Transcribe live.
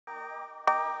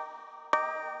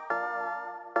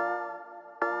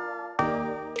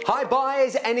Hi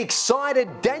buyers and excited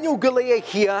Daniel Galea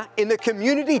here in the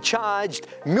community charged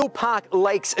Mill Park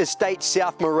Lakes Estate,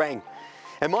 South Morang.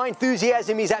 And my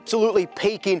enthusiasm is absolutely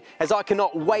peaking as I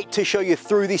cannot wait to show you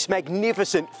through this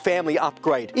magnificent family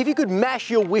upgrade. If you could mash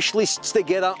your wish lists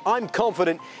together, I'm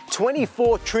confident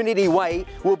 24 Trinity Way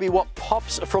will be what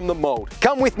pops from the mold.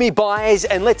 Come with me buyers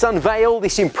and let's unveil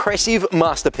this impressive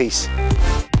masterpiece.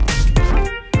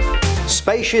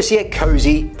 Spacious yet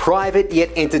cozy, private yet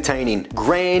entertaining,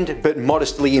 grand but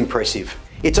modestly impressive.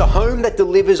 It's a home that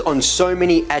delivers on so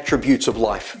many attributes of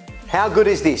life. How good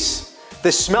is this?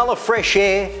 The smell of fresh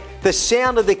air, the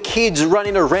sound of the kids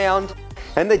running around,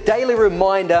 and the daily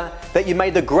reminder that you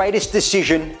made the greatest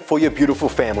decision for your beautiful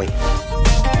family.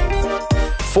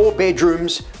 4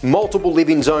 bedrooms, multiple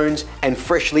living zones, and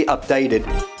freshly updated.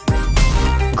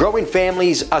 Growing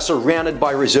families are surrounded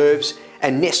by reserves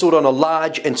and nestled on a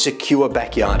large and secure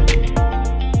backyard.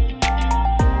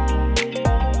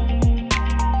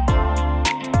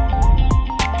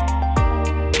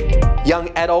 Young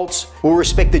adults will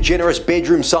respect the generous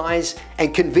bedroom size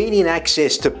and convenient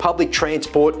access to public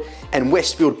transport and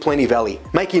Westfield Plenty Valley,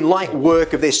 making light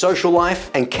work of their social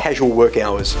life and casual work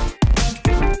hours.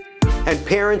 And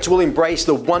parents will embrace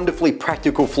the wonderfully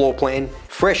practical floor plan,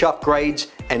 fresh upgrades,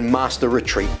 and master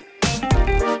retreat.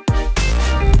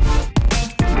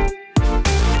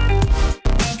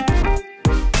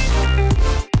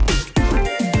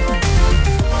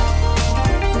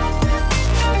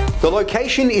 The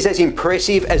location is as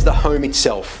impressive as the home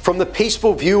itself. From the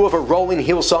peaceful view of a rolling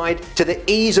hillside to the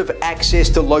ease of access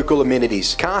to local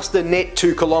amenities. Cast a net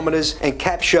 2 kilometres and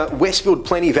capture Westfield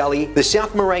Plenty Valley, the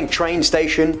South Morang train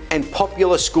station and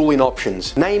popular schooling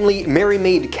options, namely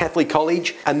Merrymead Catholic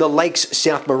College and the Lakes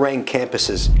South Morang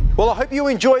campuses. Well, I hope you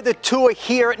enjoyed the tour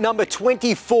here at number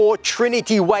 24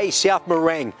 Trinity Way, South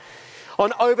Morang.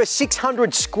 On over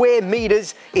 600 square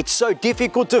metres, it's so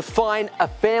difficult to find a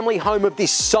family home of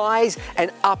this size and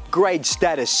upgrade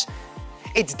status.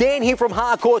 It's Dan here from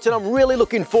Harcourts and I'm really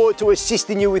looking forward to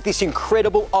assisting you with this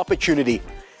incredible opportunity.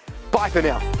 Bye for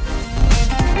now.